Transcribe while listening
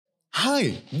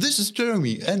Hi, this is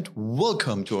Jeremy and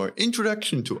welcome to our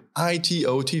Introduction to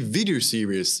IT/OT video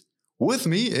series. With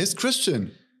me is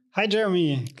Christian. Hi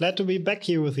Jeremy, glad to be back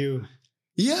here with you.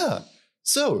 Yeah,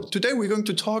 so today we're going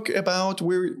to talk about,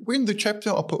 we're in the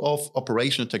chapter of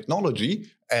operational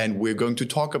technology, and we're going to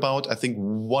talk about, I think,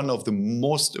 one of the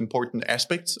most important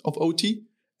aspects of OT,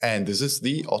 and this is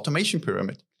the automation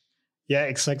pyramid. Yeah,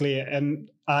 exactly. And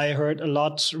I heard a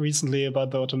lot recently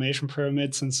about the automation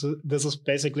pyramid, since this is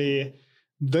basically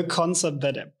the concept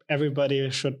that everybody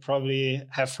should probably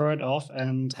have heard of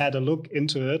and had a look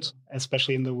into it,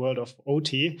 especially in the world of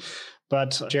OT.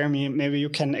 But Jeremy, maybe you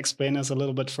can explain us a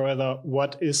little bit further.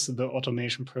 What is the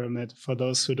automation pyramid for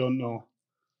those who don't know?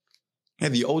 Yeah,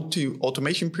 the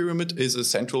automation pyramid is a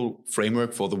central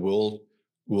framework for the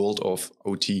world of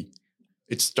OT.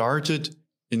 It started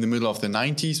in the middle of the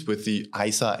 90s with the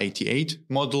ISA 88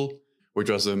 model, which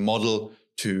was a model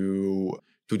to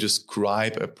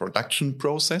describe a production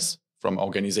process from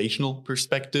organizational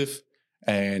perspective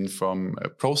and from a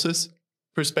process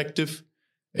perspective.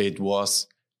 It was,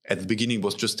 at the beginning,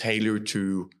 was just tailored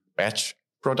to batch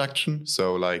production,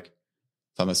 so like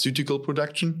pharmaceutical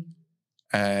production.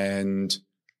 And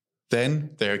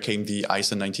then there came the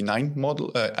ISA 95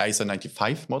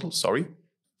 model, sorry.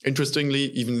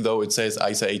 Interestingly, even though it says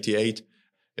ISA 88,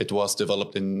 it was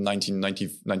developed in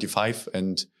 1995,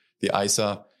 and the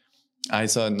ISA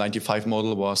 95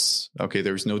 model was, okay,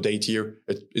 there's no date here.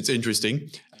 It's interesting.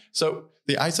 So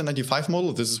the ISA 95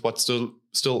 model, this is what's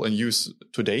still in use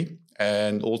today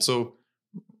and also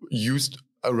used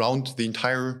around the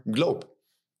entire globe.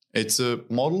 It's a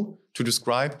model to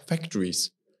describe factories.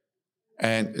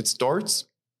 And it starts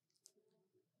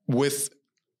with,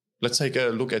 let's take a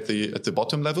look at the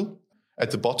bottom level. At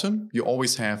the bottom, you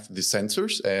always have the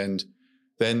sensors, and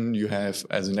then you have,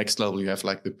 as the next level, you have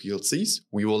like the PLCs.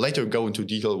 We will later go into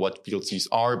detail what PLCs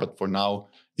are, but for now,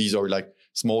 these are like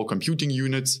small computing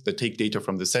units that take data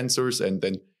from the sensors and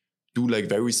then do like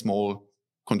very small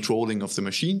controlling of the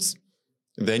machines.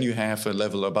 And then you have a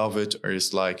level above it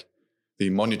is like the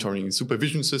monitoring and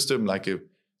supervision system, like a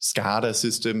SCADA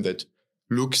system that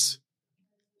looks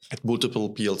at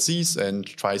multiple PLCs and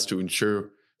tries to ensure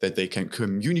that they can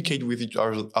communicate with each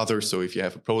other. So if you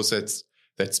have a process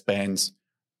that spans,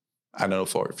 I don't know,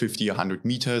 for 50, 100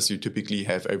 meters, you typically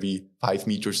have every 5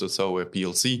 meters or so a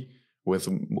PLC with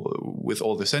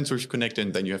all the sensors connected.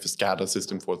 And then you have a SCADA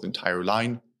system for the entire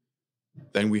line.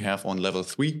 Then we have on level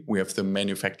 3, we have the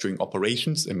manufacturing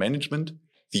operations and management,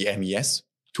 the MES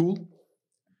tool.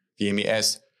 The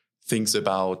MES thinks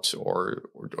about or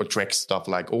tracks stuff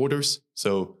like orders.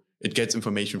 So it gets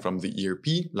information from the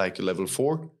ERP, like level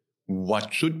 4,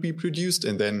 what should be produced,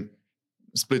 and then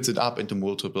splits it up into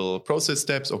multiple process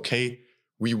steps. Okay,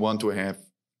 we want to have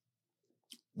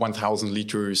 1,000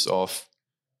 liters of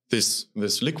this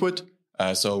liquid.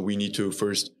 So we need to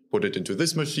first put it into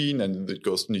this machine, and it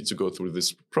needs to go through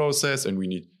this process, and we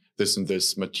need this and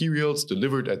this materials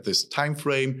delivered at this time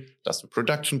frame. That's the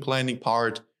production planning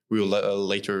part. We will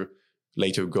later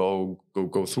go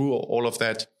through all of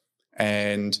that.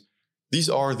 And these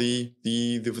are the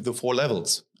 4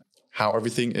 levels, how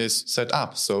everything is set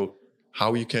up. So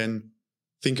how you can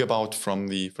think about from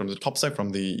the top side,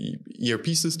 from the ERP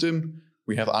system,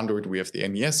 we have under it, we have the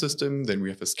MES system, then we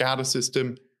have a SCADA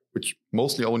system, which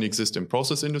mostly only exists in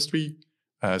process industry.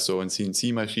 So in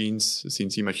CNC machines,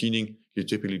 CNC machining, you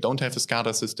typically don't have a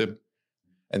SCADA system.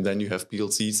 And then you have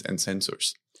PLCs and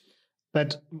sensors.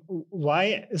 But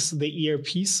why is the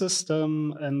ERP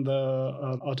system and the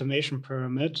automation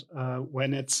pyramid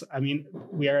when it's, I mean,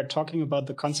 we are talking about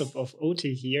the concept of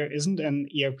OT here. Isn't an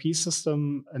ERP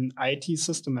system an IT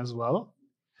system as well?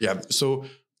 Yeah, so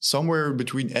somewhere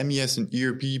between MES and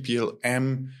ERP,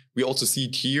 PLM, we also see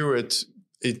it here,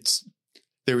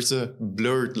 there's a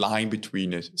blurred line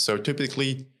between it. So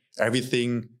typically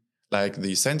everything like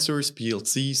the sensors,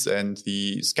 PLCs, and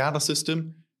the SCADA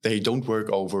system, they don't work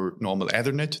over normal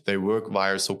Ethernet. They work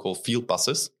via so-called field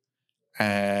buses.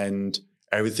 And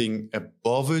everything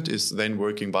above it is then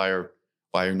working via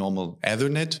normal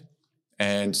Ethernet.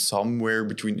 And somewhere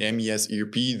between MES,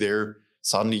 ERP, there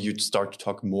suddenly you'd start to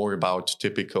talk more about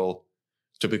typical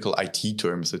IT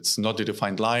terms. It's not a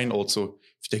defined line. Also,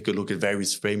 if you take a look at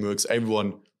various frameworks,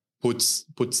 everyone puts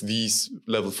these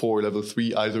level 4, level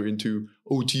 3 either into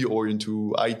OT or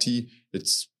into IT.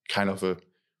 It's kind of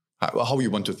how you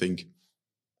want to think.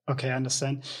 Okay, I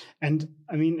understand. And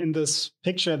I mean, in this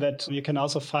picture that you can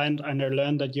also find under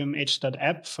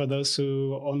learn.umh.app for those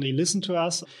who only listen to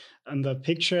us, and the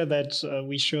picture that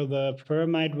we show the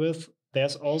pyramid with,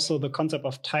 there's also the concept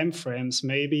of timeframes.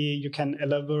 Maybe you can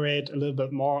elaborate a little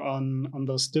bit more on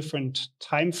those different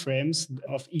timeframes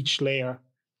of each layer.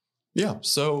 Yeah,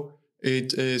 so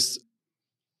it is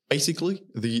basically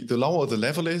the lower the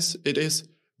level is,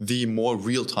 the more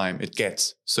real time it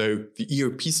gets. So the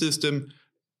ERP system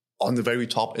on the very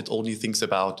top, it only thinks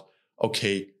about,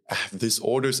 okay, I have this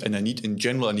orders and I need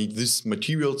this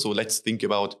material. So let's think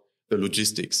about the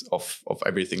logistics of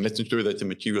everything. Let's ensure that the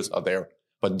materials are there,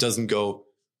 but it doesn't go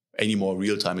any more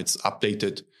real time. It's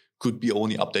updated, could be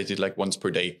only updated like once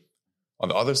per day. On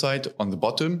the other side, on the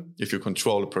bottom, if you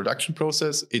control a production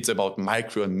process, it's about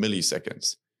micro and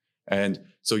milliseconds. And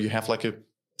so you have like a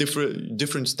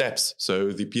different steps.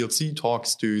 So the PLC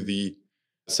talks to the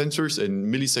sensors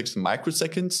in milliseconds and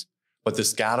microseconds, but the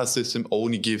SCADA system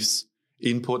only gives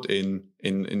input in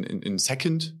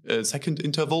second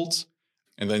intervals.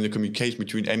 And then the communication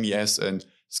between MES and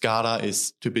SCADA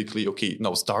is typically, okay,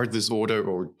 now start this order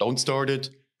or don't start it.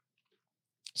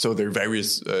 So there are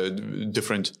various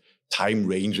different time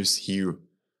ranges here.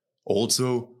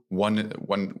 Also,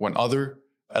 one other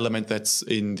element that's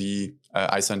in the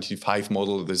ISA 95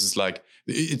 model, it's like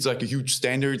a huge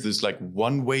standard. There's like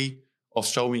one way of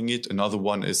showing it. Another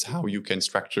one is how you can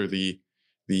structure the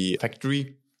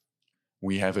factory.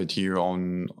 We have it here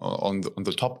on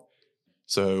the top.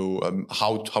 So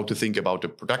how to think about the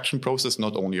production process,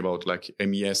 not only about like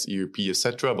MES, ERP,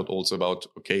 etc., but also about,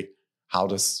 okay, how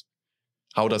does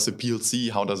a PLC,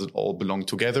 how does it all belong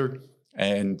together?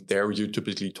 And there you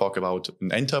typically talk about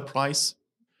an enterprise,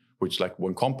 which like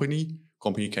one company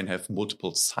can have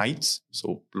multiple sites,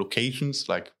 so locations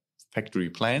like factory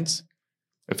plants.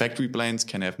 A factory plants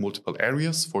can have multiple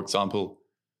areas, for example,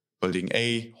 building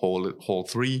A, hall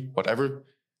 3, whatever.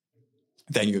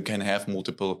 Then you can have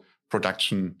multiple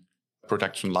production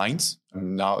lines.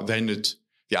 And now then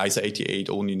the ISA 88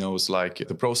 only knows like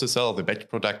the process cell, the batch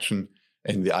production,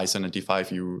 and the ISA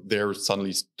 95 there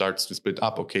suddenly starts to split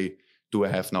up. Okay, do I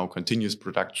have now continuous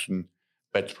production,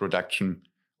 batch production,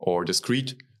 or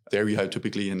discrete? There you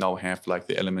typically now have like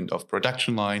the element of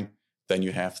production line, then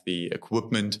you have the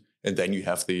equipment, and then you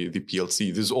have the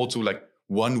PLC. There's also like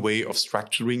one way of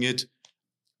structuring it.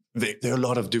 There are a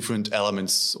lot of different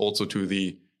elements also to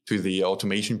the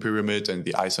automation pyramid and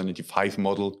the ISA 95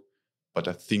 model, but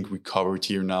I think we covered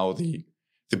here now the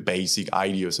basic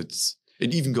ideas.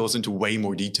 It even goes into way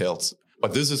more details.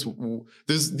 But these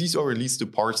are at least the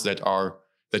parts that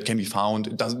can be found.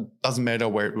 It doesn't matter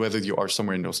whether you are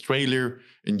somewhere in Australia,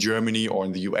 in Germany, or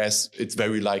in the US. It's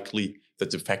very likely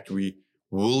that the factory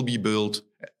will be built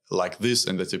like this,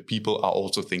 and that the people are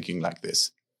also thinking like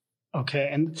this. Okay,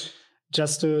 and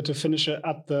just to finish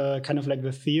up the kind of like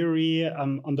the theory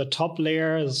on the top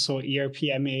layer, so ERP,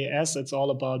 MES, it's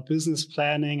all about business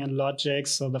planning and logic.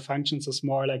 So the functions is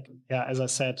more like, as I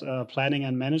said, planning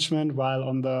and management, while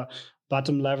on the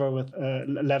bottom level with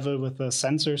the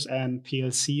sensors and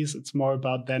PLCs, it's more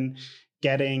about then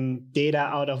getting data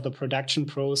out of the production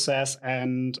process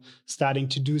and starting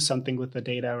to do something with the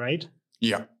data, right?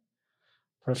 Yeah.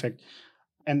 Perfect.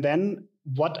 And then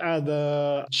what are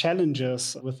the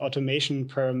challenges with automation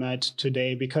pyramid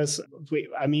today? Because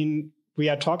we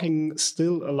are talking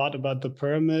still a lot about the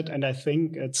pyramid, and I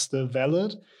think it's still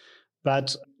valid,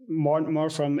 but more and more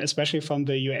especially from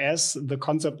the US, the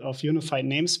concept of unified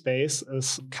namespace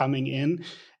is coming in.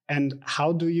 And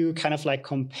how do you kind of like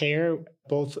compare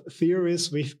both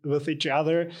theories with each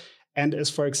other? And is,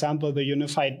 for example, the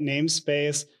unified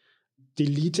namespace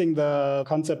deleting the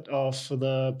concept of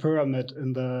the pyramid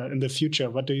in the future?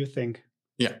 What do you think?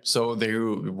 Yeah, so there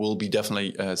will be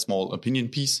definitely a small opinion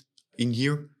piece in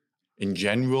here. In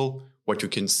general, what you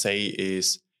can say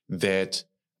is that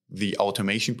the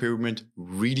automation pyramid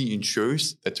really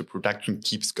ensures that the production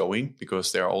keeps going,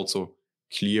 because there are also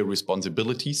clear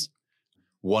responsibilities.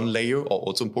 One layer, or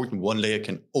also important, one layer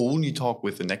can only talk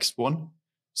with the next one.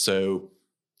 So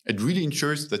it really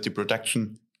ensures that the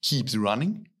production keeps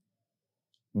running.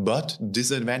 But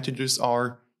disadvantages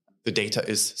are the data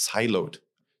is siloed.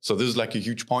 So this is like a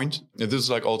huge point. And this is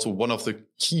like also one of the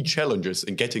key challenges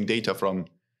in getting data from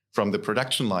the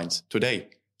production lines today,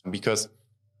 because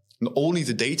not only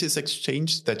the data is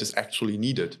exchanged that is actually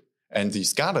needed. And the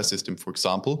SCADA system, for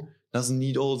example, doesn't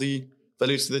need all the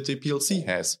values that the PLC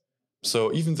has.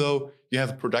 So even though you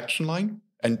have a production line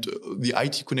and the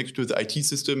IT connected to the IT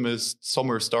system is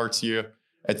somewhere starts here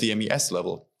at the MES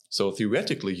level. So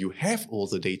theoretically, you have all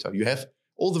the data, you have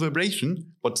all the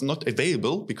vibration, but it's not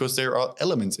available because there are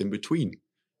elements in between.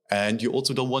 And you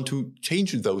also don't want to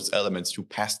change those elements to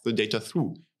pass the data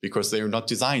through, because they are not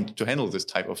designed to handle this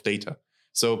type of data.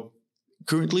 So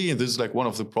currently, and this is like one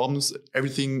of the problems,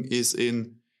 everything is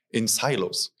in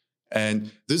silos.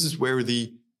 And this is where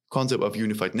the concept of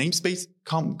unified namespace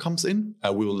comes in.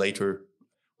 We will later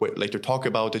talk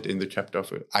about it in the chapter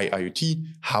of IoT.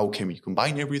 How can we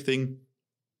combine everything?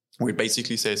 Where it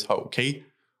basically says, okay,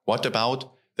 what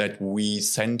about that we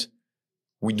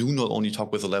do not only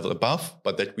talk with a level above,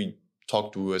 but that we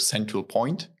talk to a central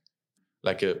point,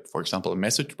 like for example, a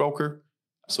message broker,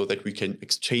 so that we can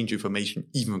exchange information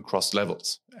even across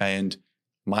levels. And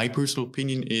my personal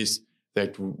opinion is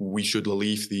that we should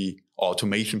leave the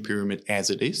automation pyramid as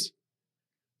it is.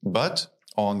 But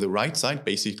on the right side,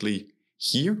 basically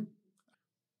here,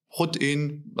 put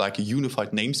in like a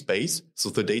unified namespace, so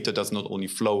the data does not only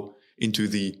flow into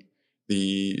the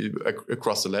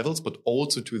across the levels, but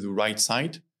also to the right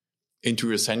side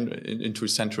into a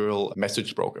central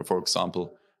message broker, for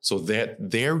example. So that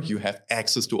there you have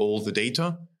access to all the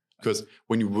data, because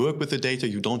when you work with the data,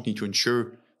 you don't need to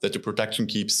ensure that the production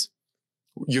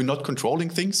you're not controlling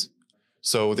things.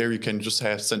 So there you can just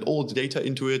send all the data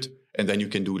into it, and then you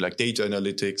can do like data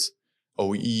analytics,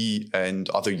 OEE, and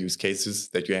other use cases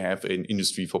that you have in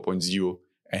Industry 4.0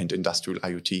 and Industrial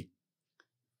IoT.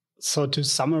 So to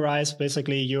summarize,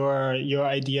 basically your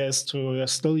idea is to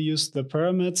still use the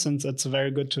pyramid, since it's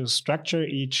very good to structure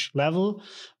each level,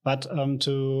 but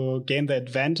to gain the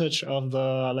advantage of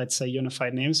the, let's say,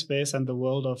 unified namespace and the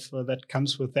world of that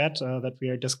comes with that we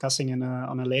are discussing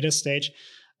on a later stage,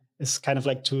 is kind of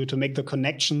like to make the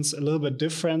connections a little bit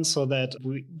different, so that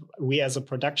we as a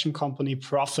production company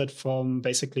profit from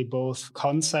basically both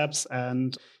concepts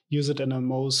and use it in a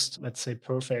most, let's say,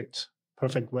 perfect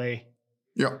way.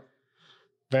 Yeah.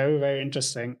 Very, very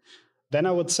interesting. Then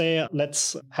I would say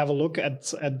let's have a look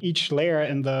at each layer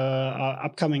in the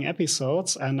upcoming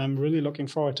episodes. And I'm really looking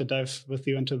forward to dive with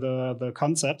you into the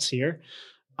concepts here.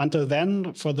 Until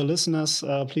then, for the listeners,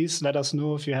 please let us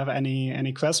know if you have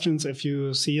any questions, if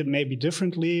you see it maybe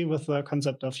differently with the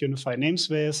concept of unified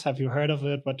namespace. Have you heard of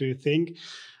it? What do you think?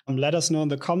 Let us know in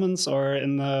the comments or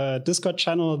in the Discord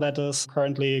channel that is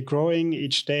currently growing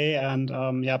each day. And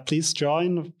please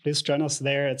join us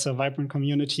there. It's a vibrant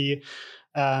community.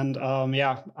 And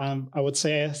I would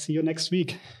say see you next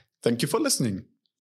week. Thank you for listening.